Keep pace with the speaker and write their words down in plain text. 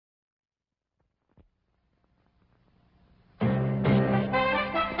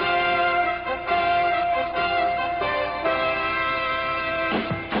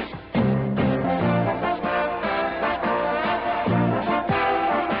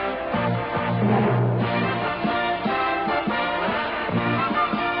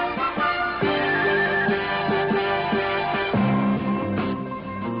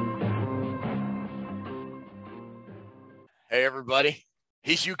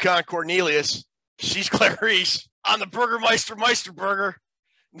He's Yukon Cornelius. She's Clarice on the Burgermeister Burger.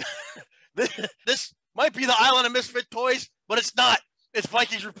 This might be the Island of Misfit Toys, but it's not. It's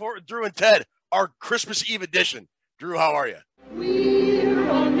Vikings Report with Drew and Ted, our Christmas Eve edition. Drew, how are you? We're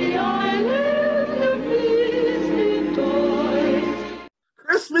on the Island of Misfit Toys.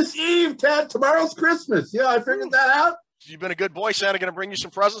 Christmas Eve, Ted. Tomorrow's Christmas. Yeah, I figured that out. You've been a good boy. Santa going to bring you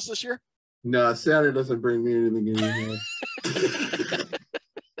some presents this year? No, Santa doesn't bring me anything anymore.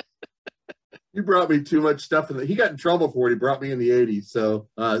 You brought me too much stuff. He got in trouble for it. He brought me in the 80s. So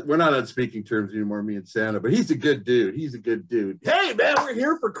we're not on speaking terms anymore, me and Santa. But he's a good dude. He's a good dude. Hey, man, we're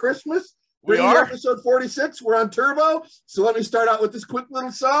here for Christmas. We are. Episode 46. We're on Turbo. So let me start out with this quick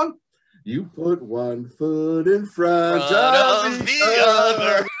little song. You put one foot in front of the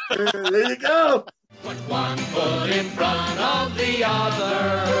other. There you go. Put one foot in front of the other,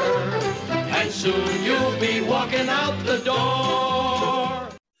 and soon you'll be walking out the door.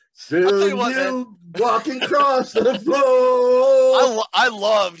 Soon you walking across the floor. I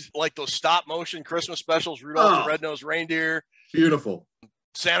loved like those stop motion Christmas specials, Rudolph the Red-Nosed Reindeer. Beautiful.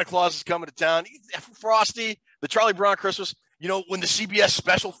 Santa Claus is coming to town. Frosty, the Charlie Brown Christmas. You know, when the CBS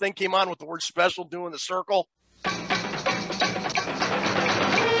special thing came on with the word special doing the circle.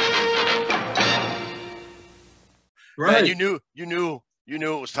 Right. Man, you knew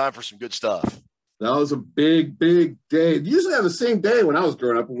it was time for some good stuff. That was a big, big day. Usually on the same day when I was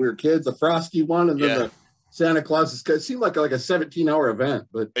growing up when we were kids, the Frosty one and then the Santa Claus. It seemed like a 17-hour event.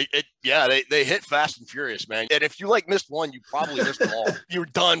 But they hit fast and furious, man. And if you missed one, you probably missed them all. You were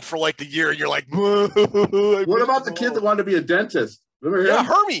done for the year and you're like, what about the kid that wanted to be a dentist? Remember him? Yeah,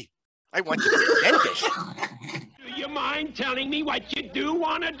 Hermie. I want to be a dentist. Do you mind telling me what you do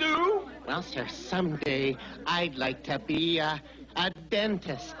want to do? Well, sir, someday I'd like to be a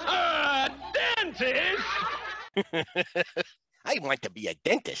dentist. A dentist? I want to be a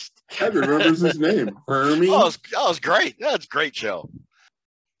dentist. I remember his name. Hermie. Oh, that was great. That's a great show.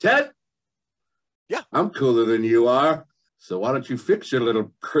 Ted? Yeah? I'm cooler than you are. So why don't you fix your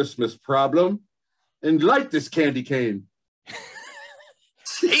little Christmas problem and light this candy cane?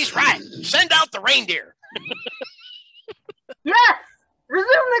 He's right. Send out the reindeer. Yes! Resume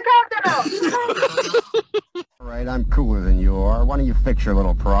the countdown! All right, I'm cooler than you are. Why don't you fix your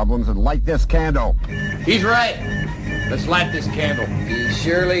little problems and light this candle? He's right. Let's light this candle. He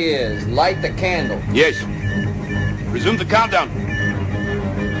surely is. Light the candle. Yes. Resume the countdown.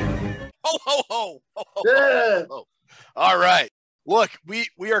 Ho, ho, ho. Ho, ho, Yeah. ho, ho. All right. Look,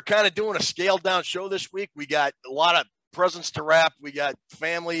 we are kind of doing a scaled down show this week. We got a lot of presents to wrap. We got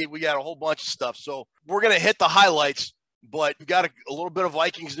family. We got a whole bunch of stuff. So we're going to hit the highlights, but we got a little bit of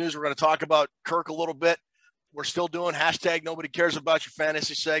Vikings news. We're going to talk about Kirk a little bit. We're still doing hashtag nobody cares about your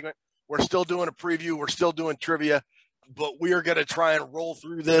fantasy segment. We're still doing a preview. We're still doing trivia, but we are going to try and roll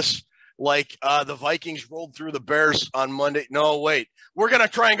through this like the Vikings rolled through the Bears on Monday. No, wait. We're going to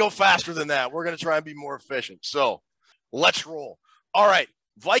try and go faster than that. We're going to try and be more efficient. So let's roll. All right.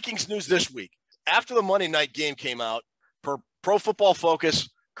 Vikings news this week. After the Monday night game came out, per Pro Football Focus,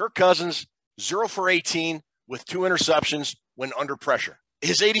 Kirk Cousins, 0 for 18 with 2 interceptions when under pressure.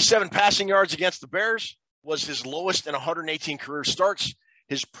 His 87 passing yards against the Bears was his lowest in 118 career starts.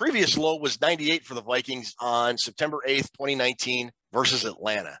 His previous low was 98 for the Vikings on September 8th, 2019 versus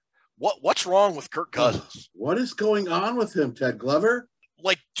Atlanta. What's wrong with Kirk Cousins? What is going on with him, Ted Glover?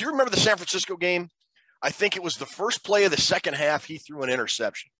 Do you remember the San Francisco game? I think it was the first play of the second half. He threw an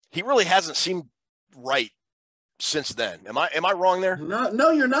interception. He really hasn't seemed right since then. Am I wrong there?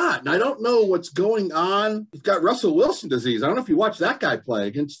 No, you're not. And I don't know what's going on. He's got Russell Wilson disease. I don't know if you watched that guy play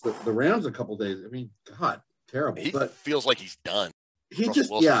against the Rams a couple days. I mean, God, terrible. He feels like he's done. He Russell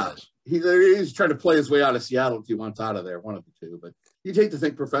just, Wilson does. He's trying to play his way out of Seattle if he wants out of there, one of the two. But you'd hate to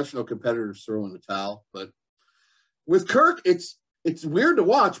think professional competitors throw in the towel. But with Kirk, it's weird to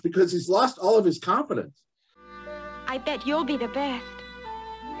watch because he's lost all of his confidence. I bet you'll be the best.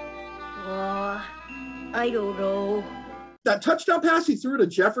 I don't know. That touchdown pass he threw to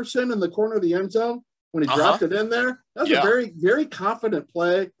Jefferson in the corner of the end zone when he dropped it in there, that was a very, very confident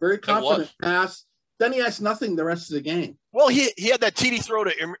play, very confident pass. Then he has nothing the rest of the game. Well, he had that TD throw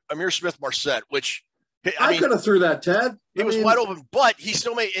to Amir Smith-Marset, which I could have threw that, Ted. He was wide open, but he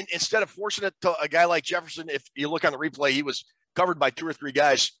still made, instead of forcing it to a guy like Jefferson, if you look on the replay, he was covered by 2 or 3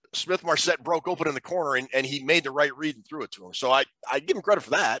 guys. Smith-Marset broke open in the corner, and he made the right read and threw it to him. So I give him credit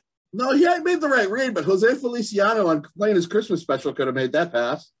for that. No, he hadn't made the right read, but Jose Feliciano on playing his Christmas special could have made that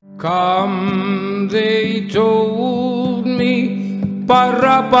pass. Come, they told me,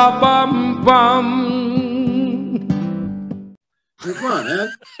 ba-ra-ba-bum-bum. Come on,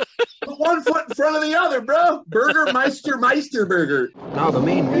 man. one foot in front of the other, bro. Meister burger. Now, the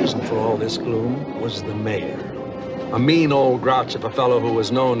main reason for all this gloom was the mayor. A mean old grouch of a fellow who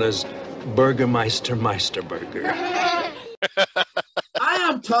was known as Burgermeister Meisterburger. I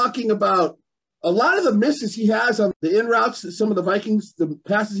am talking about a lot of the misses he has on the in routes. Some of the Vikings, the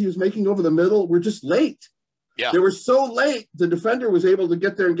passes he was making over the middle were just late. Yeah. They were so late, the defender was able to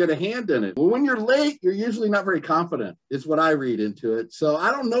get there and get a hand in it. Well, when you're late, you're usually not very confident, is what I read into it. So I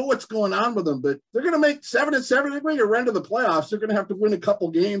don't know what's going on with them, but they're going to make 7-7. They're going to run to the playoffs. They're going to have to win a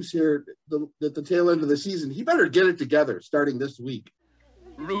couple games here at the tail end of the season. He better get it together starting this week.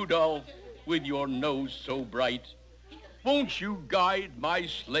 Rudolph, with your nose so bright, won't you guide my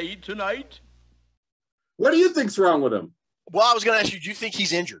sleigh tonight? What do you think's wrong with him? Well, I was going to ask you, do you think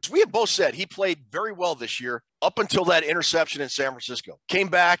he's injured? We have both said he played very well this year up until that interception in San Francisco. Came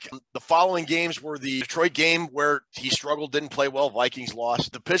back. The following games were the Detroit game where he struggled, didn't play well. Vikings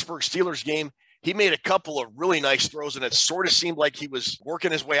lost. The Pittsburgh Steelers game, he made a couple of really nice throws, and it sort of seemed like he was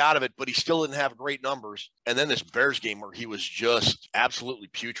working his way out of it, but he still didn't have great numbers. And then this Bears game where he was just absolutely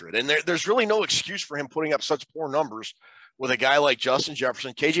putrid. And there's really no excuse for him putting up such poor numbers with a guy like Justin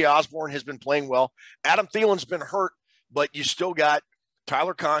Jefferson. KJ Osborne has been playing well. Adam Thielen's been hurt, but you still got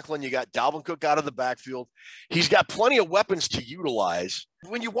Tyler Conklin. You got Dalvin Cook out of the backfield. He's got plenty of weapons to utilize.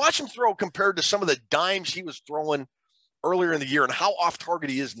 When you watch him throw compared to some of the dimes he was throwing earlier in the year and how off target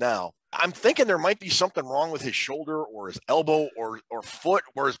he is now, I'm thinking there might be something wrong with his shoulder or his elbow or foot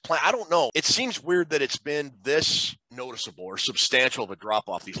or his plan. I don't know. It seems weird that it's been this noticeable or substantial of a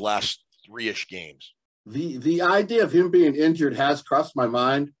drop-off these last 3-ish games. The idea of him being injured has crossed my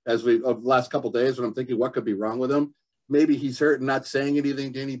mind over the last couple of days when I'm thinking what could be wrong with him. Maybe he's hurt and not saying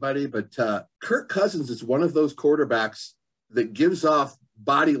anything to anybody, but Kirk Cousins is one of those quarterbacks that gives off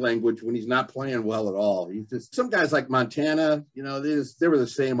body language when he's not playing well at all. He's just, some guys like Montana, they were the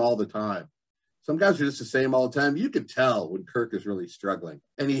same all the time. Some guys are just the same all the time. You can tell when Kirk is really struggling.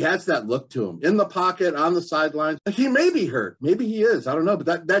 And he has that look to him in the pocket, on the sidelines. He may be hurt. Maybe he is. I don't know.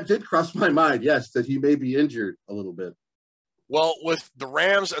 But that did cross my mind, yes, that he may be injured a little bit. Well, with the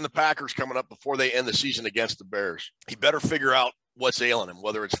Rams and the Packers coming up before they end the season against the Bears, he better figure out what's ailing him,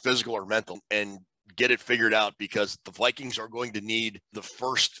 whether it's physical or mental, and get it figured out, because the Vikings are going to need the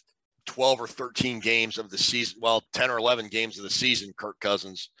first 12 or 13 games of the season, 10 or 11 games of the season, Kirk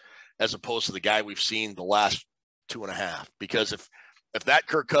Cousins, as opposed to the guy we've seen the last 2.5. Because if that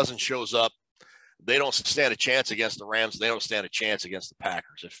Kirk Cousins shows up, they don't stand a chance against the Rams. They don't stand a chance against the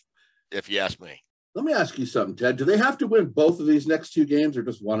Packers, if you ask me. Let me ask you something, Ted. Do they have to win both of these next 2 games or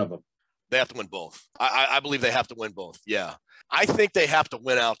just one of them? They have to win both. I believe they have to win both. Yeah. I think they have to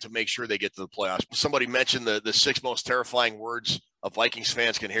win out to make sure they get to the playoffs. Somebody mentioned the 6 most terrifying words a Vikings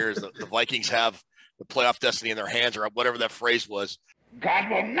fans can hear is that the Vikings have the playoff destiny in their hands, or whatever that phrase was. God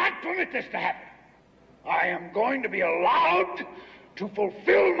will not permit this to happen. I am going to be allowed to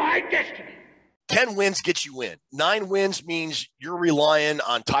fulfill my destiny. 10 wins gets you in. 9 wins means you're relying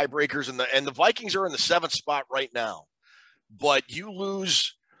on tiebreakers, and the Vikings are in the 7th spot right now. But you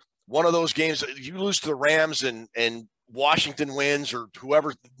lose one of those games, you lose to the Rams and Washington wins, or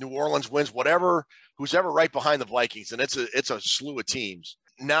whoever, New Orleans wins, who's ever right behind the Vikings, and it's a slew of teams.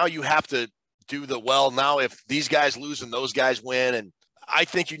 Now you have to do now if these guys lose and those guys win, and I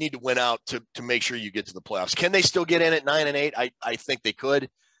think you need to win out to make sure you get to the playoffs. Can they still get in at 9-8? I think they could.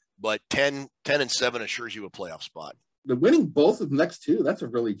 But 10-7 assures you a playoff spot. The winning both of the next 2, that's a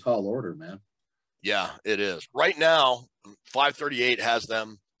really tall order, man. Yeah, it is. Right now, 538 has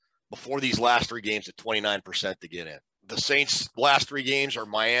them before these last 3 games at 29% to get in. The Saints' last 3 games are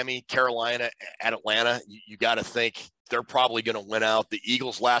Miami, Carolina, at Atlanta. You got to think they're probably going to win out. The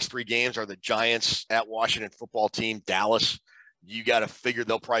Eagles' last 3 games are the Giants, at Washington football team, Dallas. You got to figure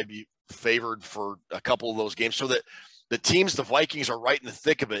they'll probably be favored for a couple of those games. So that the teams the Vikings are right in the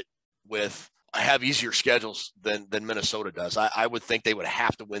thick of it with have easier schedules than Minnesota does. I would think they would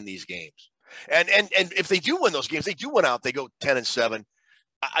have to win these games. And if they do win those games, they do win out, they go 10-7.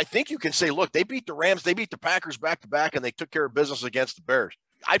 I think you can say, look, they beat the Rams, they beat the Packers back-to-back, and they took care of business against the Bears.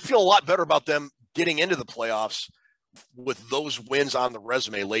 I'd feel a lot better about them getting into the playoffs with those wins on the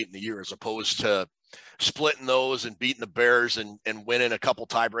resume late in the year, as opposed to splitting those and beating the Bears and winning a couple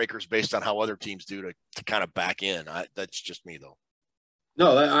tiebreakers based on how other teams do to kind of back in. That's just me, though.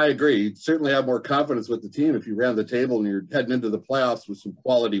 No, I agree. You'd certainly have more confidence with the team if you ran the table and you're heading into the playoffs with some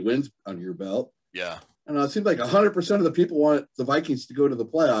quality wins under your belt. Yeah. I know it seems like 100% of the people want the Vikings to go to the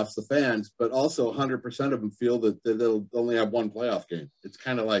playoffs, the fans, but also 100% of them feel that they'll only have one playoff game. It's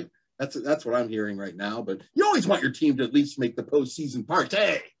kind of like that's what I'm hearing right now. But you always want your team to at least make the postseason party.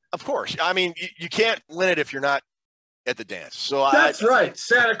 Of course. I mean, you can't win it if you're not at the dance. So that's right.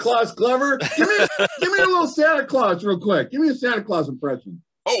 Santa Claus Glover. Give me a little Santa Claus real quick. Give me a Santa Claus impression.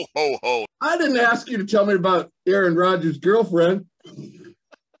 Ho, ho, ho. I didn't ask you to tell me about Aaron Rodgers' girlfriend.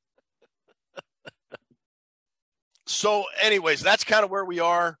 So anyways, that's kind of where we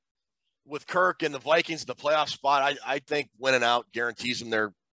are with Kirk and the Vikings in the playoff spot. I think winning out guarantees them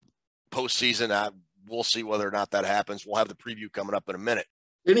their postseason. We'll see whether or not that happens. We'll have the preview coming up in a minute.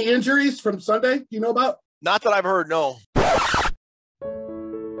 Any injuries from Sunday? Do you know about? Not that I've heard, no.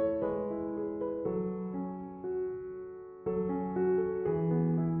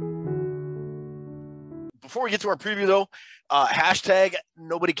 Before we get to our preview, though, hashtag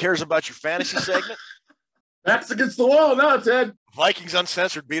nobody cares about your fantasy segment. That's against the wall now, Ted. Vikings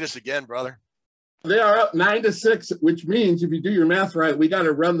Uncensored beat us again, brother. They are up 9-6, which means if you do your math right, we got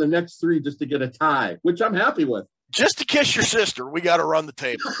to run the next 3 just to get a tie, which I'm happy with. Just to kiss your sister, we got to run the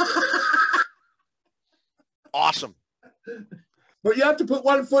table. Awesome. But you have to put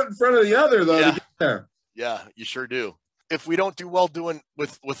one foot in front of the other, though, to get there. Yeah, you sure do. If we don't do well doing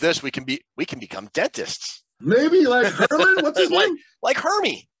with this, we can become dentists. Maybe like Herman? What's his name? Like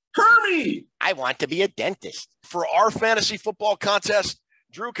Hermie. Hermie! I want to be a dentist. For our fantasy football contest,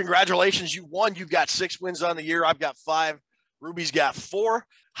 Drew, congratulations. You won. You've got 6 wins on the year. I've got 5. Ruby's got 4.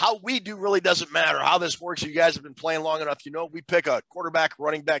 How we do really doesn't matter. How this works, you guys have been playing long enough. You know, we pick a quarterback,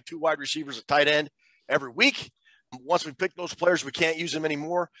 running back, 2 wide receivers, a tight end every week. Once we pick those players, we can't use them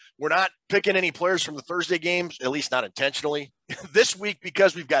anymore. We're not picking any players from the Thursday games, at least not intentionally. This week,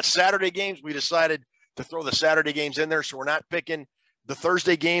 because we've got Saturday games, we decided to throw the Saturday games in there. So we're not picking the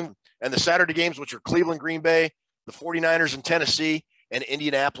Thursday game and the Saturday games, which are Cleveland, Green Bay, the 49ers in Tennessee, and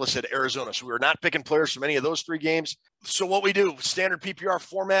Indianapolis at Arizona. So we're not picking players from any of those 3 games. So what we do, standard PPR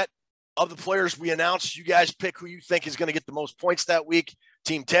format of the players we announce, you guys pick who you think is going to get the most points that week.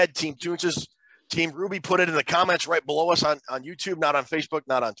 Team Ted, Team Toonces, Team Ruby, put it in the comments right below us on YouTube, not on Facebook,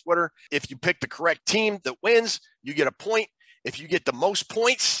 not on Twitter. If you pick the correct team that wins, you get a point. If you get the most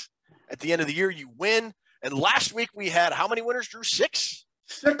points at the end of the year, you win. And last week we had how many winners, Drew? 6?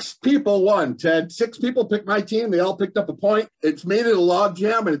 6 people won, Ted. 6 people picked my team. They all picked up a point. It's made it a log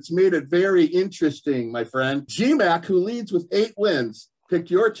jam, and it's made it very interesting, my friend. GMAC, who leads with 8 wins,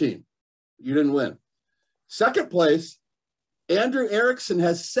 picked your team. You didn't win. Second place, Andrew Erickson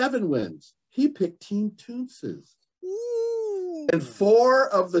has 7 wins. He picked Team Toonces. And 4 or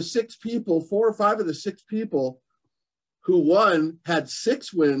 5 of the 6 people who won had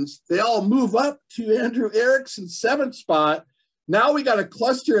 6 wins. They all move up to Andrew Erickson's 7th spot. Now we got a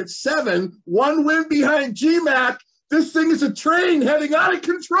cluster at 7, 1 win behind GMAC. This thing is a train heading out of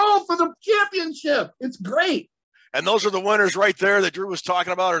control for the championship. It's great. And those are the winners right there that Drew was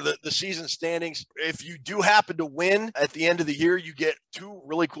talking about, or the season standings. If you do happen to win at the end of the year, you get 2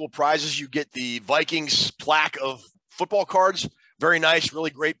 really cool prizes. You get the Vikings plaque of football cards. Very nice, really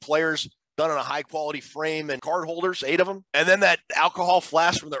great players, done in a high-quality frame, and card holders, 8 of them. And then that alcohol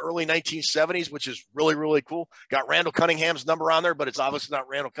flask from the early 1970s, which is really, really cool. Got Randall Cunningham's number on there, but it's obviously not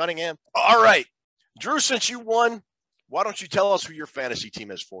Randall Cunningham. All right. Drew, since you won, why don't you tell us who your fantasy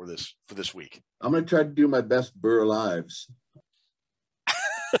team is for this week? I'm going to try to do my best Burr Lives.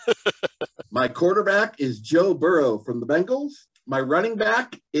 My quarterback is Joe Burrow from the Bengals. My running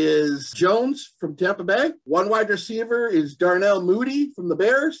back is Jones from Tampa Bay. 1 wide receiver is Darnell Mooney from the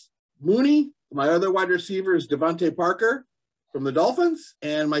Bears. Mooney. My other wide receiver is Devontae Parker from the Dolphins.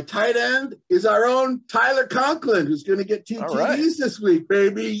 And my tight end is our own Tyler Conklin, who's going to get 2 TDs this week,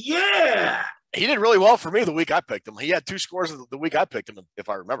 baby. Yeah! He did really well for me the week I picked him. He had 2 scores the week I picked him, if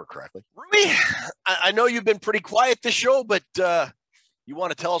I remember correctly. Ruby, I know you've been pretty quiet this show, but you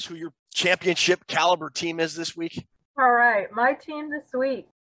want to tell us who your championship caliber team is this week? All right. My team this week,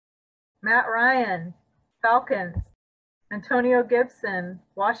 Matt Ryan, Falcons. Antonio Gibson,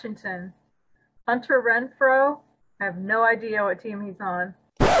 Washington. Hunter Renfrow, I have no idea what team he's on.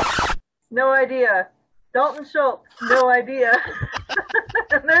 No idea. Dalton Schultz, no idea.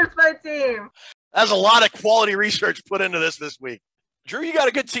 And there's my team. That's a lot of quality research put into this week. Drew, you got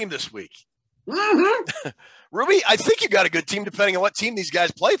a good team this week. Mm-hmm. Ruby, I think you got a good team depending on what team these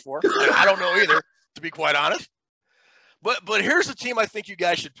guys play for. I don't know either, to be quite honest. But here's the team I think you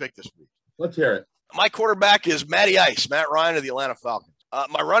guys should pick this week. Let's hear it. My quarterback is Matty Ice, Matt Ryan of the Atlanta Falcons.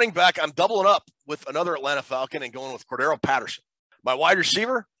 My running back, I'm doubling up with another Atlanta Falcon and going with Cordero Patterson. My wide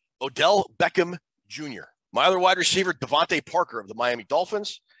receiver, Odell Beckham Jr. My other wide receiver, Devontae Parker of the Miami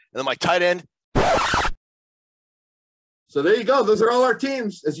Dolphins. And then my tight end. So there you go. Those are all our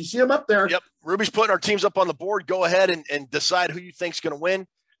teams as you see them up there. Yep. Ruby's putting our teams up on the board. Go ahead and decide who you think's going to win.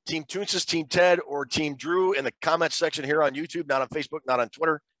 Team Toonces, Team Ted, or Team Drew in the comment section here on YouTube, not on Facebook, not on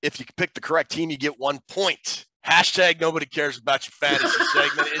Twitter. If you pick the correct team, you get 1 point. Hashtag nobody cares about your fantasy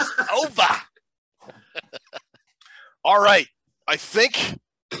segment is over. All right. I think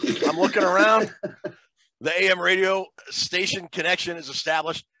I'm looking around. The AM radio station connection is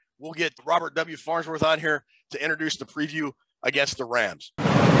established. We'll get Robert W. Farnsworth on here to introduce the preview against the Rams.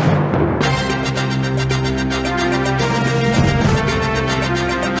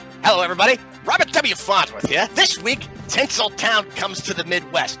 Hello, everybody. Robert W. Farnsworth here. This week, Tinseltown comes to the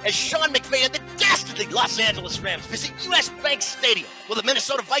Midwest as Sean McVay and the dastardly Los Angeles Rams visit U.S. Bank Stadium. Will the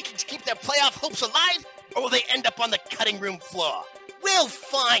Minnesota Vikings keep their playoff hopes alive, or will they end up on the cutting room floor? We'll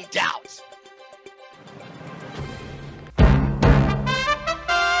find out.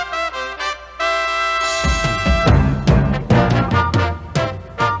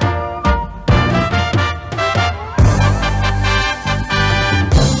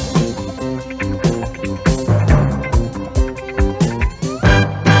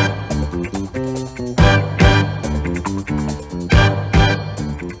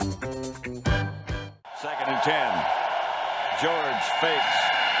 George fakes,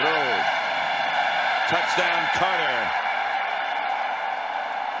 throw, touchdown Carter.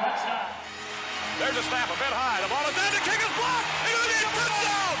 Touchdown. There's a snap a bit high. The ball is down. The kick is blocked. Into the end.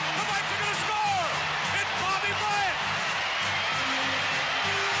 Touchdown. The Vikes are going to score. It's Bobby Bryant.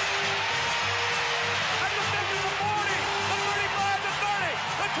 At the 50 to 40, the 35 to 30,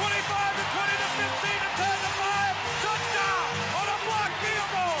 the 25 to 20 to 15 to 10 to 5. Touchdown on a blocked field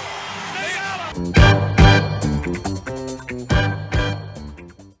goal. Nate Allen.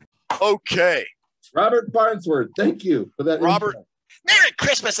 Okay. Robert Farnsworth, thank you for that. Robert, intro. Merry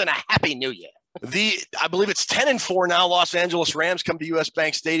Christmas and a Happy New Year. I believe it's 10-4 now. Los Angeles Rams come to U.S.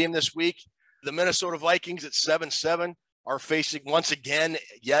 Bank Stadium this week. The Minnesota Vikings at 7-7 are facing once again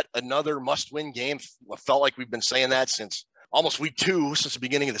yet another must-win game. I felt like we've been saying that since almost week 2, since the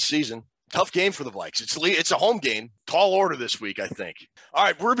beginning of the season. Tough game for the Vikes. It's a home game. Tall order this week, I think. All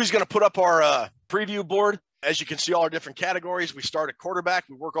right, Ruby's going to put up our preview board. As you can see, all our different categories. We start at quarterback.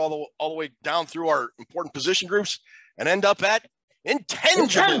 We work all the way down through our important position groups and end up at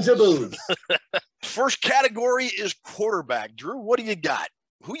intangibles. First category is quarterback. Drew, what do you got?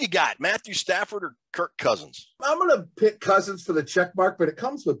 Who you got, Matthew Stafford or Kirk Cousins? I'm going to pick Cousins for the check mark, but it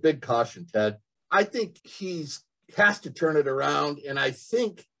comes with big caution, Ted. I think has to turn it around, and I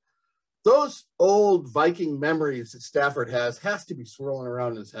think those old Viking memories that Stafford has to be swirling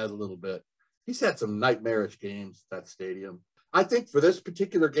around in his head a little bit. He's had some nightmarish games at that stadium. I think for this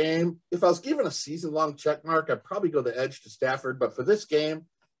particular game, if I was given a season-long check mark, I'd probably go the edge to Stafford. But for this game,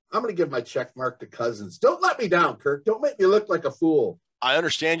 I'm going to give my check mark to Cousins. Don't let me down, Kirk. Don't make me look like a fool. I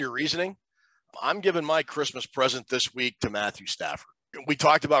understand your reasoning. I'm giving my Christmas present this week to Matthew Stafford. We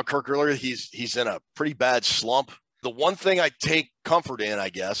talked about Kirk earlier. He's in a pretty bad slump. The one thing I take comfort in, I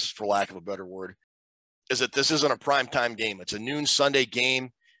guess, for lack of a better word, is that this isn't a primetime game. It's a noon Sunday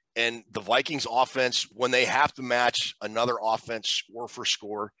game. And the Vikings offense, when they have to match another offense score for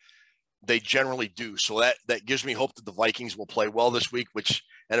score, they generally do. So that gives me hope that the Vikings will play well this week,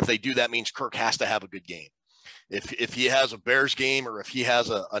 and if they do, that means Kirk has to have a good game. If he has a Bears game or if he has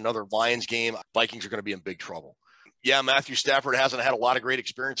another Lions game, Vikings are going to be in big trouble. Yeah, Matthew Stafford hasn't had a lot of great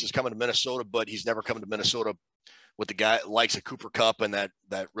experiences coming to Minnesota, but he's never come to Minnesota with the guy likes of Cooper Kupp and that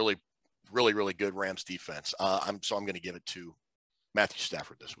really, really, really good Rams defense. I'm going to give it to Matthew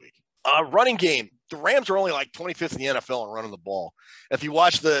Stafford this week. Running game. The Rams are only like 25th in the NFL in running the ball. If you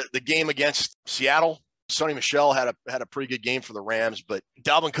watch the game against Seattle, Sonny Michel had a pretty good game for the Rams, but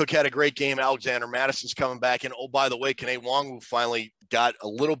Dalvin Cook had a great game. Alexander Madison's coming back. And, oh, by the way, Kene Nwangwu finally got a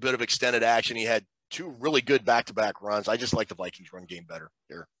little bit of extended action. He had 2 really good back-to-back runs. I just like the Vikings run game better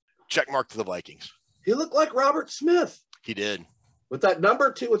here. Check mark to the Vikings. He looked like Robert Smith. He did. With that number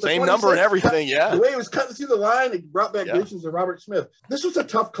 2, with the same number and everything, yeah. The way he was cutting through the line, he brought back visions of Robert Smith. This was a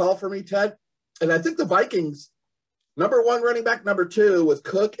tough call for me, Ted. And I think the Vikings, number 1 running back, number 2, with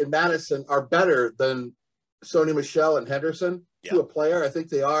Cook and Madison, are better than Sonny Michel and Henderson to a player. I think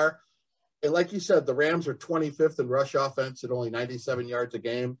they are. And like you said, the Rams are 25th in rush offense at only 97 yards a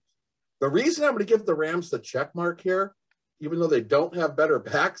game. The reason I'm going to give the Rams the check mark here, even though they don't have better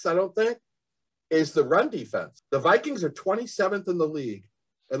backs, I don't think, is the run defense. The Vikings are 27th in the league,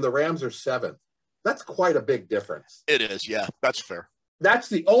 and the Rams are 7th. That's quite a big difference. It is, yeah. That's fair. That's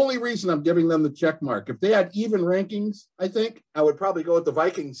the only reason I'm giving them the check mark. If they had even rankings, I think, I would probably go with the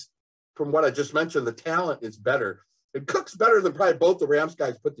Vikings. From what I just mentioned, the talent is better. And Cook's better than probably both the Rams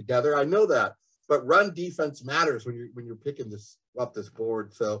guys put together. I know that. But run defense matters when you're picking this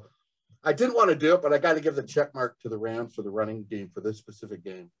board. So I didn't want to do it, but I got to give the check mark to the Rams for the running game for this specific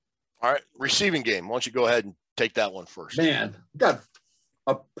game. All right, receiving game. Why don't you go ahead and take that one first? Man, we got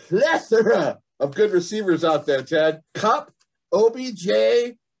a plethora of good receivers out there, Ted. Kupp,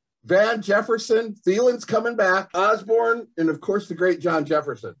 OBJ, Van Jefferson, Thielen's coming back, Osborne, and of course the great John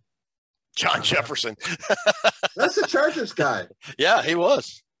Jefferson. John Jefferson. That's the Chargers guy. Yeah, he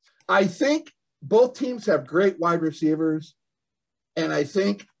was. I think both teams have great wide receivers, and I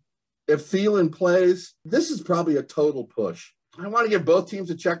think if Thielen plays, this is probably a total push. I want to give both teams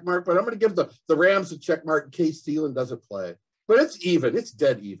a check mark, but I'm going to give the Rams a check mark in case Thielen doesn't play. But it's even. It's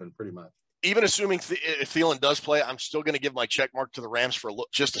dead even, pretty much. Even assuming if Thielen does play, I'm still going to give my check mark to the Rams for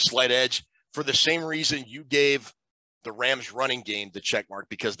just a slight edge for the same reason you gave the Rams running game the check mark,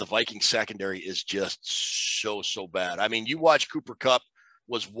 because the Vikings secondary is just so bad. I mean, you watch Cooper Kupp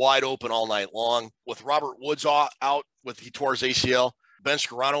was wide open all night long with Robert Woods out with he tore his ACL. Ben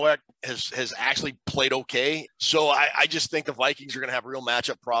Skoronowek has actually played okay. So I just think the Vikings are going to have real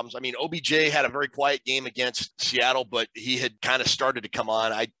matchup problems. I mean, OBJ had a very quiet game against Seattle, but he had kind of started to come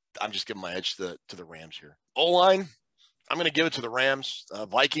on. I'm just giving my edge to the Rams here. O-line, I'm going to give it to the Rams.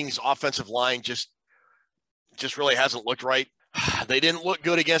 Vikings offensive line just really hasn't looked right. They didn't look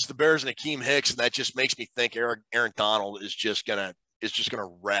good against the Bears and Akeem Hicks, and that just makes me think Aaron Donald is just gonna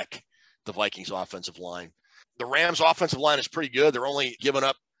wreck the Vikings offensive line. The Rams offensive line is pretty good. They're only giving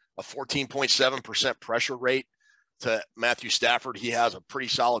up a 14.7% pressure rate to Matthew Stafford. He has a pretty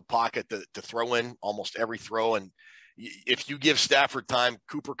solid pocket to throw in almost every throw. And if you give Stafford time,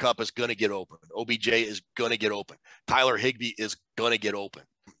 Cooper Kupp is going to get open. OBJ is going to get open. Tyler Higbee is going to get open.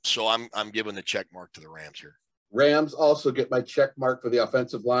 So I'm giving the check mark to the Rams here. Rams also get my check mark for the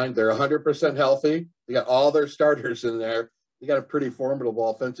offensive line. They're 100% healthy. They got all their starters in there. They got a pretty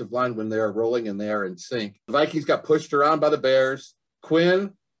formidable offensive line when they are rolling and they are in sync. The Vikings got pushed around by the Bears.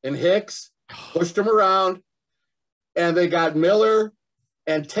 Quinn and Hicks pushed them around. And they got Miller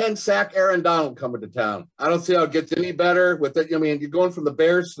and 10-sack Aaron Donald coming to town. I don't see how it gets any better with it. I mean, you're going from the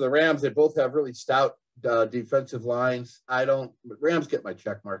Bears to the Rams. They both have really stout defensive lines. Rams get my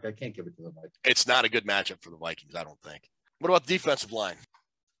check mark. I can't give it to the Vikings. It's not a good matchup for the Vikings, I don't think. What about the defensive line?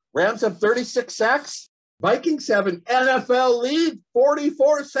 Rams have 36 sacks. Vikings have an NFL lead,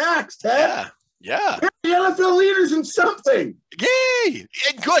 44 sacks, Ted. Yeah. They're the NFL leaders in something. Yay!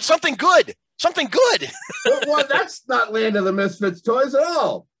 Good. Something good. Well, that's not Land of the Misfits toys at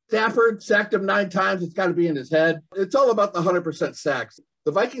all. Stafford sacked him 9 times. It's got to be in his head. It's all about the 100% sacks.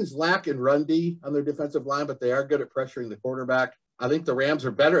 The Vikings lack in run D on their defensive line, but they are good at pressuring the quarterback. I think the Rams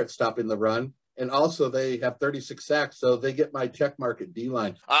are better at stopping the run. And also they have 36 sacks, so they get my check mark at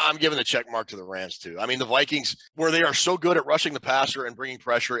D-line. I'm giving the check mark to the Rams, too. I mean, the Vikings, where they are so good at rushing the passer and bringing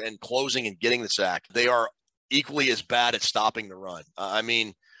pressure and closing and getting the sack, they are equally as bad at stopping the run. I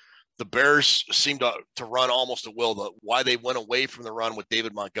mean, the Bears seem to run almost at will. Why they went away from the run with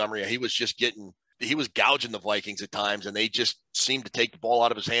David Montgomery, he was gouging the Vikings at times, and they just seemed to take the ball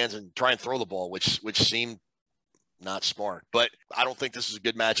out of his hands and try and throw the ball, which seemed not smart. But I don't think this is a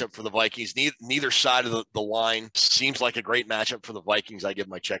good matchup for the Vikings. Neither side of the line seems like a great matchup for the Vikings. I give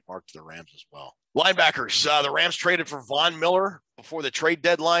my check mark to the Rams as well. Linebackers, the Rams traded for Von Miller before the trade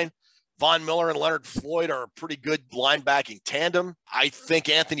deadline. Von Miller and Leonard Floyd are a pretty good linebacking tandem. I think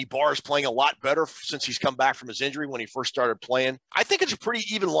Anthony Barr is playing a lot better since he's come back from his injury when he first started playing. I think it's a pretty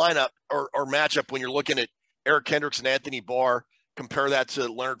even lineup or matchup when you're looking at Eric Kendricks and Anthony Barr. Compare that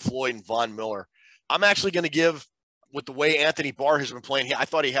to Leonard Floyd and Von Miller. I'm actually going to give, with the way Anthony Barr has been playing, I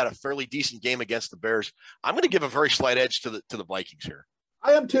thought he had a fairly decent game against the Bears. I'm going to give a very slight edge to the Vikings here.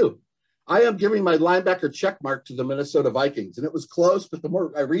 I am too. I am giving my linebacker check mark to the Minnesota Vikings. And it was close, but the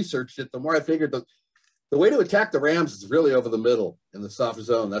more I researched it, the more I figured the way to attack the Rams is really over the middle in the soft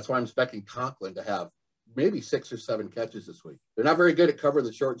zone. That's why I'm expecting Conklin to have maybe 6 or 7 catches this week. They're not very good at covering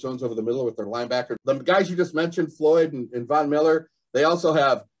the short zones over the middle with their linebacker. The guys you just mentioned, Floyd and Von Miller, they also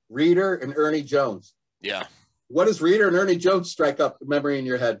have Reeder and Ernie Jones. Yeah. What does Reeder and Ernie Jones strike up memory in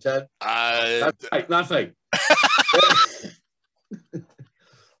your head, Ted? That's right, nothing.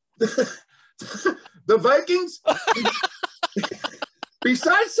 The Vikings,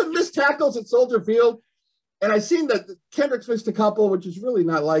 besides some missed tackles at Soldier Field, and I've seen that Kendricks missed a couple, which is really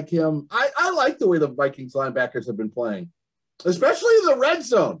not like him. I like the way the Vikings linebackers have been playing, especially in the red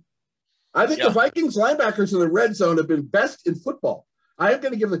zone. I think the Vikings linebackers in the red zone have been best in football. I am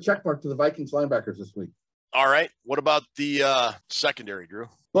going to give the check mark to the Vikings linebackers this week. All right. What about the secondary, Drew?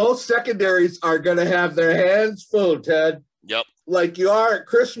 Both secondaries are going to have their hands full, Ted. Yep. Like you are at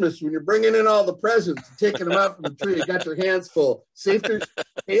Christmas when you're bringing in all the presents and taking them out from the tree. You got your hands full. Safety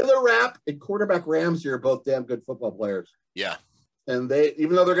Taylor Rapp and quarterback Ramsey are both damn good football players. Yeah. And they,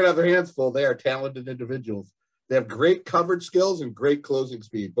 even though they're going to have their hands full, they are talented individuals. They have great coverage skills and great closing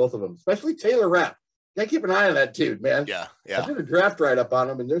speed, both of them, especially Taylor Rapp. Got to keep an eye on that dude, man. Yeah. I did a draft write-up on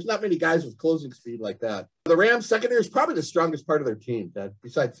him, and there's not many guys with closing speed like that. The Rams secondary is probably the strongest part of their team, Ted,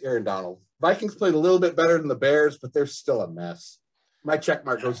 besides Aaron Donald. Vikings played a little bit better than the Bears, but they're still a mess. My check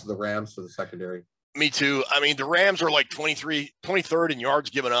mark goes to the Rams for the secondary. Me too. I mean, the Rams are like 23rd in yards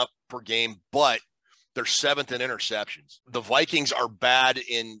given up per game, but they're 7th in interceptions. The Vikings are bad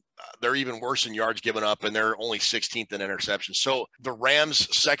in they're even worse in yards given up, and they're only 16th in interceptions. So the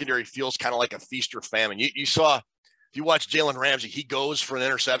Rams secondary feels kind of like a feast or famine. You saw, if you watch Jalen Ramsey, he goes for an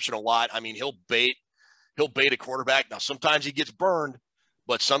interception a lot. I mean, he'll bait a quarterback. Now, sometimes he gets burned,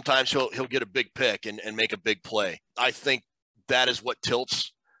 but sometimes he'll get a big pick and make a big play. I think that is what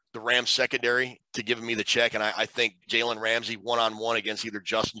tilts the Rams secondary to giving me the check. And I think Jalen Ramsey one-on-one against either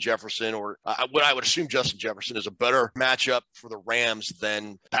Justin Jefferson or what I would assume Justin Jefferson is a better matchup for the Rams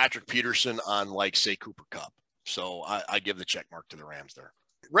than Patrick Peterson on, like, say, Cooper Kupp. So I give the check mark to the Rams there.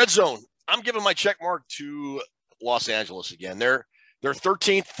 Red zone. I'm giving my check mark to Los Angeles again. They're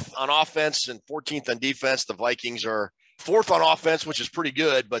 13th on offense and 14th on defense. The Vikings are 4th on offense, which is pretty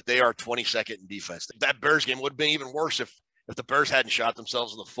good, but they are 22nd in defense. That Bears game would have been even worse if the Bears hadn't shot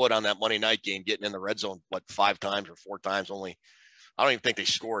themselves in the foot on that Monday night game, getting in the red zone, 5 times or 4 times only. I don't even think they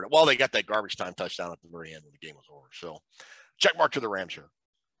scored it. Well, they got that garbage time touchdown at the very end when the game was over. So check mark to the Rams here.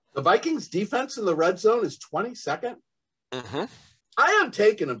 The Vikings defense in the red zone is 22nd. Mm-hmm. I am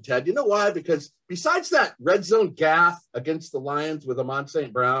taking them, Ted. You know why? Because besides that red zone gaff against the Lions with Amon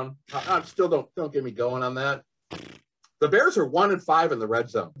St. Brown, I still don't get me going on that. The Bears are 1-5 in the red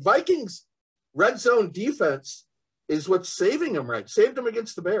zone. Vikings red zone defense is what's saving them, right? Saved them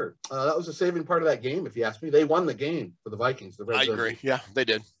against the Bears. That was a saving part of that game, if you ask me. They won the game for the Vikings. I agree. Yeah, they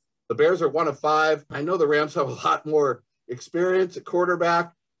did. The Bears are 1-5. I know the Rams have a lot more experience at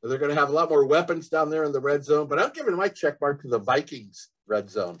quarterback. They're going to have a lot more weapons down there in the red zone, but I'm giving my check mark to the Vikings red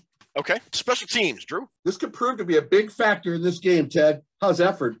zone. Okay. Special teams, Drew. This could prove to be a big factor in this game, Ted. How's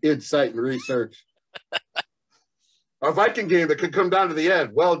that for insight and research? A Viking game that could come down to the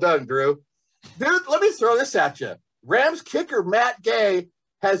end. Well done, Drew. Dude, let me throw this at you. Rams kicker Matt Gay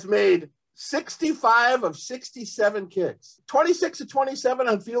has made 65 of 67 kicks, 26 of 27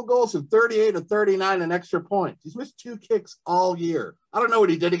 on field goals, and 38 of 39 on extra points. He's missed 2 kicks all year. I don't know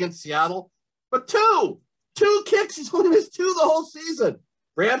what he did against Seattle, but 2 kicks. He's only missed 2 the whole season.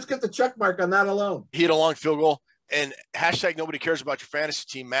 Rams get the check mark on that alone. He hit a long field goal. And hashtag nobody cares about your fantasy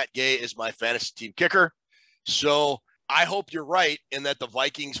team. Matt Gay is my fantasy team kicker. So I hope you're right in that the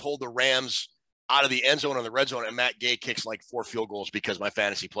Vikings hold the Rams out of the end zone or the red zone, and Matt Gay kicks like 4 field goals because my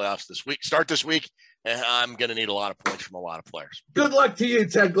fantasy playoffs start this week, and I'm going to need a lot of points from a lot of players. Good luck to you,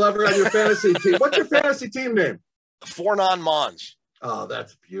 Ted Glover, on your fantasy team. What's your fantasy team name? Fornon Mons. Oh,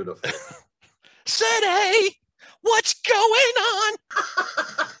 that's beautiful. City, what's going on?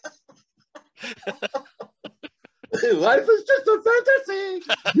 Life is just a fantasy.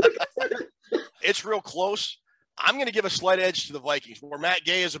 It's real close. I'm going to give a slight edge to the Vikings. Where Matt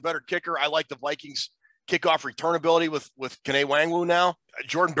Gay is a better kicker, I like the Vikings kickoff return ability with Kene Nwangwu now.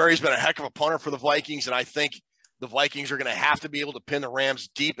 Jordan Berry's been a heck of a punter for the Vikings, and I think the Vikings are going to have to be able to pin the Rams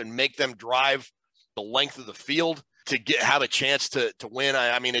deep and make them drive the length of the field to have a chance to win.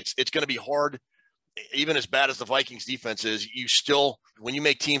 I mean, it's going to be hard. Even as bad as the Vikings defense is, you still, when you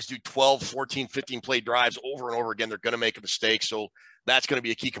make teams do 12, 14, 15 play drives over and over again, they're going to make a mistake. So that's going to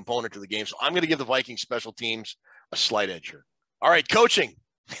be a key component to the game. So I'm going to give the Vikings special teams a slight edge here. All right, coaching.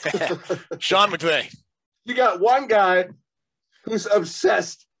 Sean McVay. You got one guy who's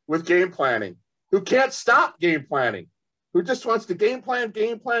obsessed with game planning, who can't stop game planning, who just wants to game plan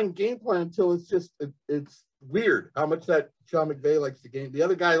until it's weird how much that Sean McVay likes to game. The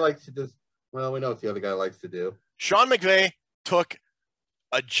other guy likes to just, well, we know what the other guy likes to do. Sean McVay took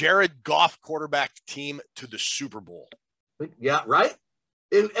a Jared Goff quarterback team to the Super Bowl. Yeah, right?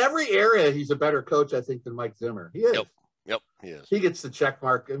 In every area, he's a better coach, I think, than Mike Zimmer. He is. Yep, he is. He gets the check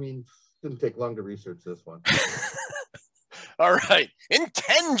mark. I mean, didn't take long to research this one. All right.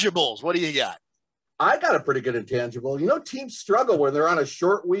 Intangibles. What do you got? I got a pretty good intangible. You know, teams struggle when they're on a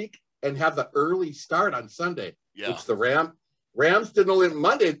short week and have the early start on Sunday. Yeah. It's the Rams didn't only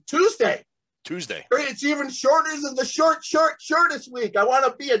Monday, Tuesday. It's even shorter than the shortest week. I want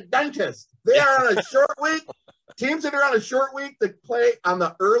to be a dentist. They are on a short week. Teams that are on a short week that play on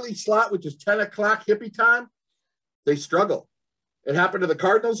the early slot, which is 10 o'clock hippie time, they struggle. It happened to the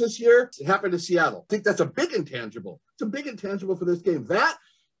Cardinals this year. It happened to Seattle. I think that's a big intangible. It's a big intangible for this game. That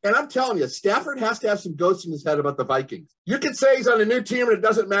And I'm telling you, Stafford has to have some ghosts in his head about the Vikings. You can say he's on a new team and it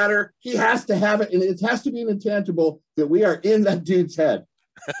doesn't matter. He has to have it, and it has to be an intangible that we are in that dude's head.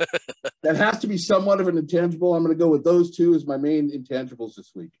 That has to be somewhat of an intangible. I'm going to go with those two as my main intangibles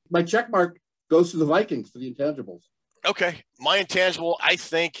this week. My check mark goes to the Vikings for the intangibles. Okay. My intangible, I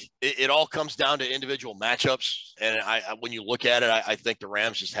think it all comes down to individual matchups. And when you look at it, I think the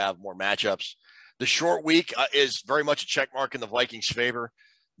Rams just have more matchups. The short week is very much a check mark in the Vikings' favor.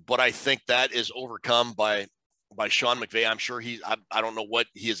 But I think that is overcome by Sean McVay. I'm sure I don't know what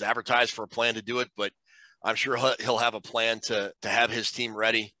he has advertised for a plan to do it, but I'm sure he'll have a plan to have his team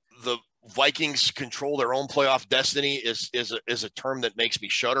ready. The Vikings control their own playoff destiny is a term that makes me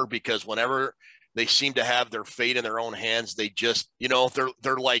shudder, because whenever they seem to have their fate in their own hands, they just,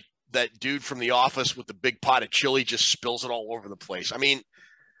 they're like that dude from The Office with the big pot of chili, just spills it all over the place. I mean,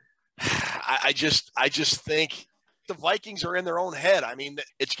 I just think the Vikings are in their own head. I mean,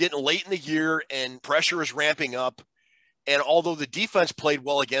 it's getting late in the year and pressure is ramping up. And although the defense played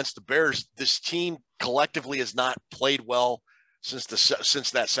well against the Bears, this team collectively has not played well since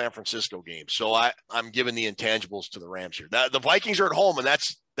that San Francisco game. So I'm giving the intangibles to the Rams here. The Vikings are at home, and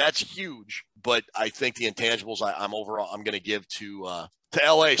that's huge. But I think the intangibles I'm going to give to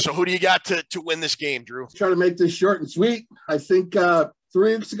LA. So who do you got to win this game, Drew? Try to make this short and sweet. I think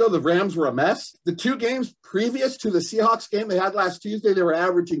 3 weeks ago, the Rams were a mess. The 2 games previous to the Seahawks game they had last Tuesday, they were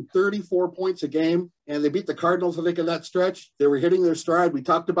averaging 34 points a game, and they beat the Cardinals, I think, in that stretch. They were hitting their stride. We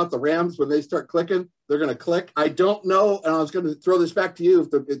talked about the Rams. When they start clicking, they're going to click. I don't know, and I was going to throw this back to you.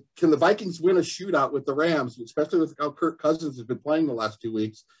 Can the Vikings win a shootout with the Rams, especially with how Kirk Cousins has been playing the last 2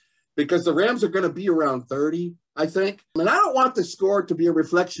 weeks? Because the Rams are going to be around 30, I think. I mean, I don't want the score to be a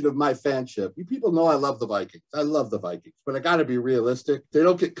reflection of my fanship. You people know I love the Vikings. I love the Vikings, but I got to be realistic. They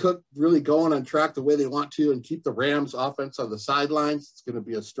don't get Cook really going on track the way they want to and keep the Rams offense on the sidelines. It's going to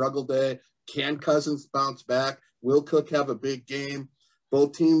be a struggle day. Can Cousins bounce back? Will Cook have a big game?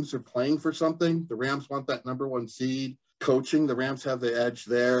 Both teams are playing for something. The Rams want that number 1 seed. Coaching, the Rams have the edge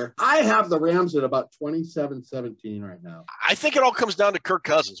there. I have the Rams at about 27-17 right now. I think it all comes down to Kirk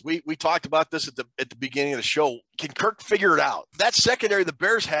Cousins. We talked about this at the beginning of the show. Can Kirk figure it out? That secondary the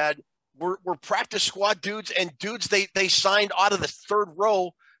Bears had were practice squad dudes, and dudes they signed out of the third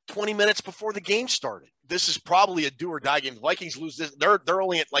row 20 minutes before the game started. This is probably a do or die game. The Vikings lose this. They're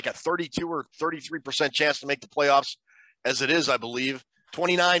only at like a 32 or 33% chance to make the playoffs, as it is, I believe,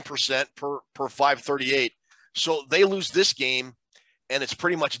 29% per 538. So they lose this game, and it's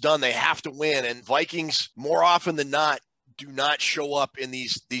pretty much done. They have to win, and Vikings, more often than not, do not show up in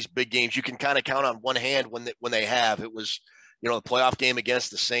these big games. You can kind of count on one hand when they have. It was, the playoff game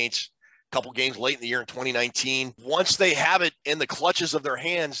against the Saints, a couple games late in the year in 2019. Once they have it in the clutches of their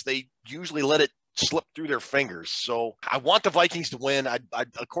hands, they usually let it slip through their fingers. So I want the Vikings to win.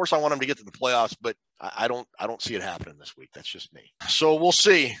 Of course, I want them to get to the playoffs, but I don't see it happening this week. That's just me. So we'll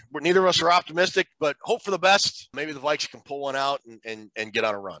see. Neither of us are optimistic, but hope for the best. Maybe the Vikes can pull one out and get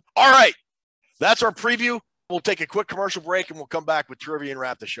on a run. All right. That's our preview. We'll take a quick commercial break, and we'll come back with trivia and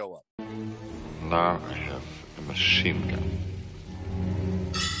wrap the show up. Now I have a machine gun.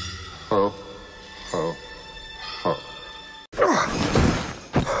 Ho, ho, ho.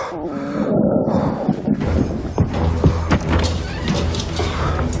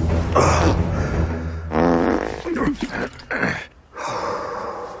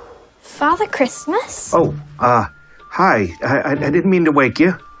 Father Christmas? Oh, hi. I didn't mean to wake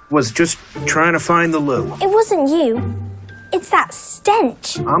you. Was just trying to find the loo. It wasn't you. It's that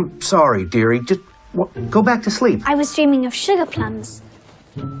stench. I'm sorry, dearie. Just go back to sleep. I was dreaming of sugar plums.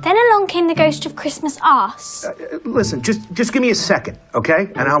 Then along came the ghost of Christmas arse. Listen, just give me a second, okay?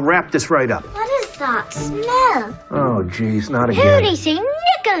 And I'll wrap this right up. What is that smell? Oh, geez, not again. Who'd he see?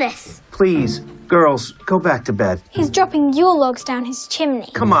 Nicholas! Please, girls, go back to bed. He's dropping Yule logs down his chimney.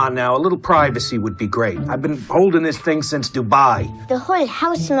 Come on now, a little privacy would be great. I've been holding this thing since Dubai. The whole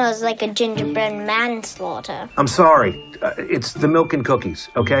house smells like a gingerbread manslaughter. I'm sorry. It's the milk and cookies,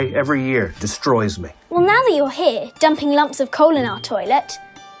 okay? Every year destroys me. Well, now that you're here, dumping lumps of coal in our toilet,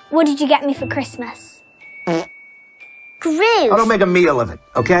 what did you get me for Christmas? Grizz! I don't make a meal of it,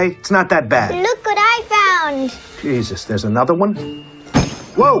 okay? It's not that bad. Look what I found! Jesus, there's another one?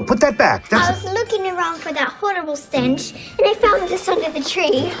 Whoa, put that back. I was looking around for that horrible stench, and I found this under the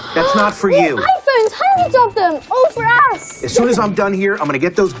tree. That's not for you. iPhones, hundreds of them, all for us. As soon as I'm done here, I'm going to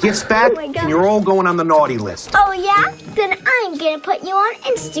get those gifts back, and you're all going on the naughty list. Oh, yeah? Then I'm going to put you on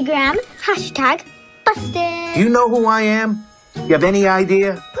Instagram, #busted. Do you know who I am? You have any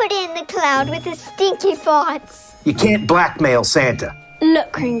idea? Put in the cloud with the stinky farts. You can't blackmail Santa.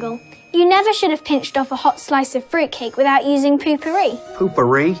 Look, Kringle, You never should have pinched off a hot slice of fruitcake without using poopery.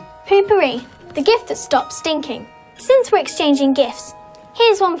 Poopery? Poopery, the gift that stops stinking. Since we're exchanging gifts,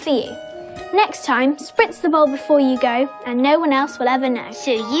 here's one for you. Next time, spritz the bowl before you go, and no one else will ever know.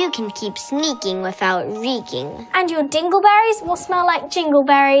 So you can keep sneaking without reeking. And your dingleberries will smell like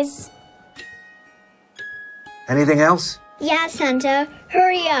jingleberries. Anything else? Yeah, Santa,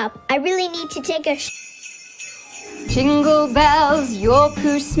 hurry up. I really need to take a Jingle bells, your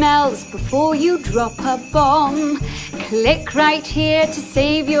poo smells before you drop a bomb. Click right here to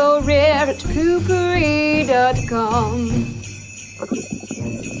save your rear at poopery.com.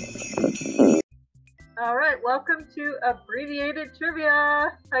 All right, welcome to Abbreviated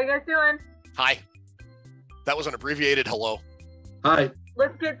Trivia. How you guys doing? Hi. That was an abbreviated hello. Hi.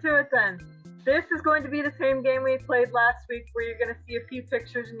 Let's get to it then. This is going to be the same game we played last week where you're going to see a few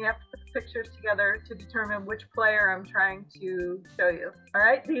pictures and you have to put the pictures together to determine which player I'm trying to show you. All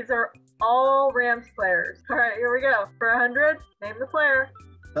right, these are all Rams players. All right, here we go. For 100, name the player.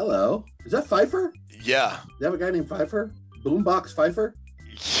 Hello. Is that Pfeiffer? Yeah. You have a guy named Pfeiffer? Boombox Pfeiffer?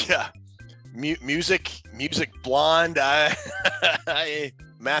 Yeah. Music blonde.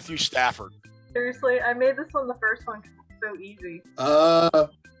 Matthew Stafford. Seriously, I made this one the first one because it's so easy.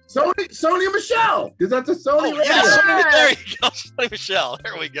 Sony Michelle, because that's a Sony. Oh, yeah, Sony, there you go. Sony Michelle.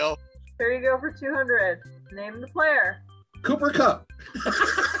 There we go. There you go for 200. Name the player. Cooper Kupp.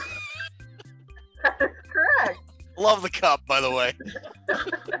 That is correct. Love the cup, by the way.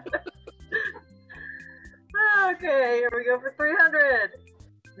 Okay, here we go for 300.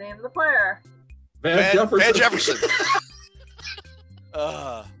 Name the player. Van Jefferson.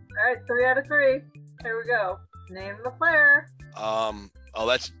 All right, 3 out of 3. Here we go. Name the player. Oh,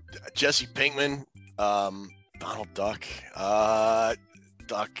 that's Jesse Pinkman. Donald Duck.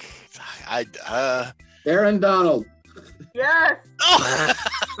 Aaron Donald. Yes. Oh,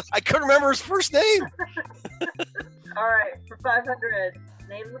 I couldn't remember his first name. All right, for 500.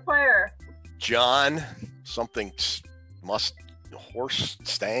 Name the player. John something horse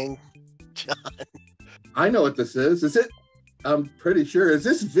stang. John. I know what this is. Is it? I'm pretty sure. Is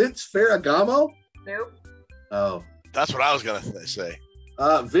this Vince Ferragamo? Nope. Oh. That's what I was going to say.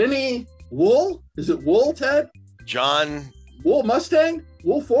 Vinny Wool? Is it Wool, Ted? John. Wool Mustang?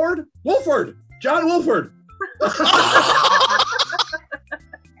 Wolford? Wolford! John Wolford!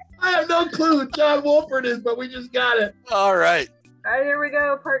 I have no clue who John Wolford is, but we just got it. All right. All right, here we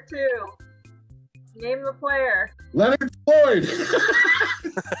go. Part 2. Name the player. Leonard Floyd.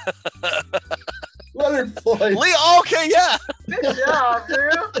 Leonard Floyd. Lee, okay, yeah. Good job,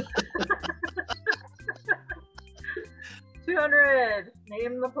 Drew. 200.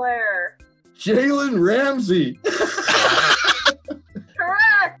 Name the player. Jalen Ramsey.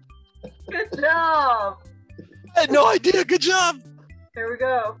 Correct. Good job. I had no idea. Good job. Here we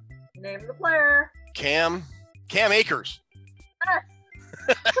go. Name the player. Cam Akers. Yes.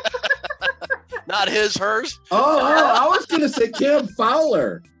 Not his, hers. Oh, I was going to say Cam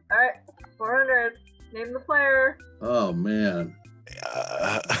Fowler. All right, 400. Name the player. Oh, man.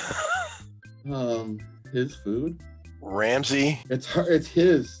 His food? Ramsey. It's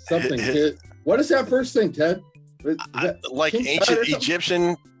his. Something. His. What is that first thing, Ted? Like ancient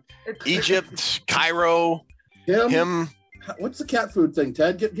Egyptian, Egypt, Cairo. Him. What's the cat food thing,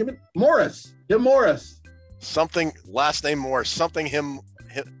 Ted? Give it. Morris. Him Morris. Something, last name Morris. Something him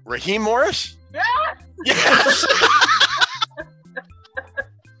Raheem Morris? Yes! Yes!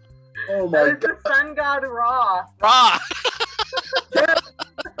 Oh my God. That is the sun god Ra. Ra!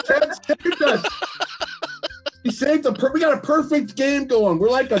 Ted saved us. He saved we got a perfect game going. We're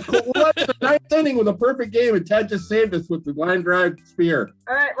like the ninth inning with a perfect game, and Ted just saved us with the line drive spear.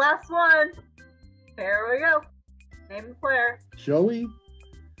 All right, last one. Here we go. Name the player. Joey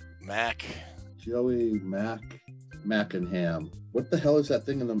Mac. Mackenham. What the hell is that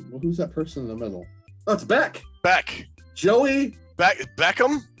thing in the? Who's that person in the middle? Oh, it's Beck. Joey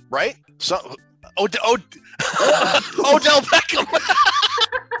Beckham, right? Odell Beckham.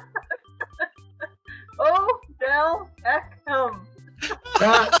 Odell Beckham.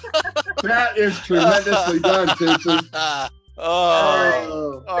 That is tremendously done, Toonces.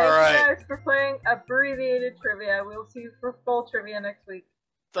 All right. Thanks, guys, for playing Abbreviated Trivia. We'll see you for full trivia next week.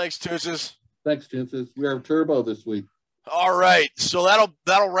 Thanks, Toonces. Thanks, Toonces. We are turbo this week. All right, so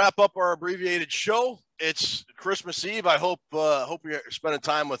that'll wrap up our abbreviated show. It's Christmas Eve. I hope you're spending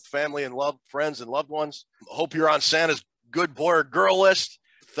time with family and friends and loved ones. Hope you're on Santa's good boy or girl list.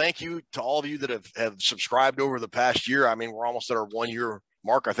 Thank you to all of you that have subscribed over the past year. I mean, we're almost at our 1 year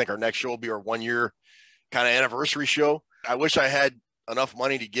mark. I think our next show will be our 1 year kind of anniversary show. I wish I had enough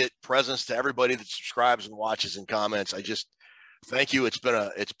money to get presents to everybody that subscribes and watches and comments. Thank you. It's been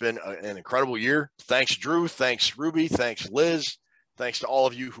an incredible year. Thanks, Drew. Thanks, Ruby. Thanks, Liz. Thanks to all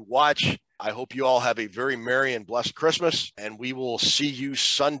of you who watch. I hope you all have a very merry and blessed Christmas, and we will see you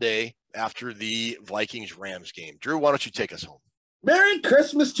Sunday after the Vikings-Rams game. Drew, why don't you take us home? Merry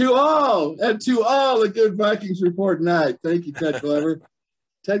Christmas to all, and to all the good Vikings report night. Thank you, Ted Glover.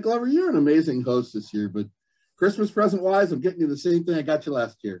 Ted Glover, you're an amazing host this year, but Christmas present-wise, I'm getting you the same thing I got you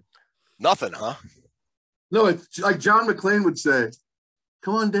last year. Nothing, huh? No, it's like John McClane would say,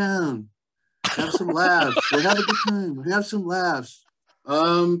 come on down, have some laughs. We'll have a good time. We'll have some laughs.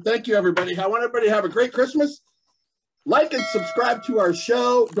 Thank you, everybody. I want everybody to have a great Christmas. Like and subscribe to our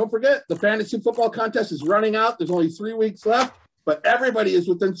show. Don't forget, the fantasy football contest is running out. There's only 3 weeks left, but everybody is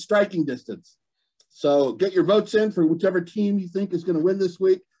within striking distance. So get your votes in for whichever team you think is going to win this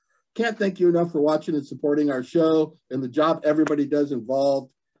week. Can't thank you enough for watching and supporting our show and the job everybody does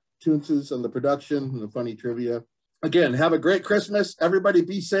involved. Toonces on the production and the funny trivia. Again, have a great Christmas. Everybody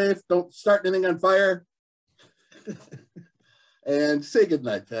be safe. Don't start anything on fire. And say good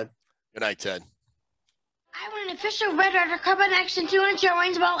night, Ted. Good night, Ted. I want an official Red Ryder Carbine Action 2-inch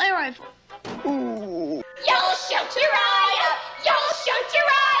range ball air rifle. You'll shoot your eye out! You'll shoot your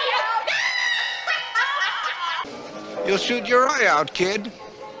eye out! You'll shoot your eye out, kid.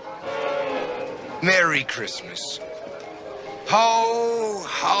 Merry Christmas. Ho,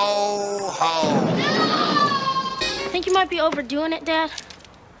 ho, ho. I think you might be overdoing it, Dad.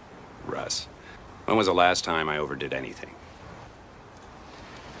 Russ, when was the last time I overdid anything?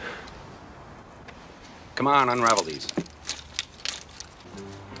 Come on, unravel these.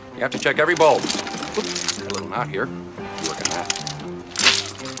 You have to check every bulb. Oops, a little knot here. Work on that.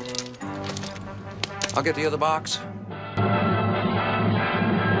 I'll get the other box.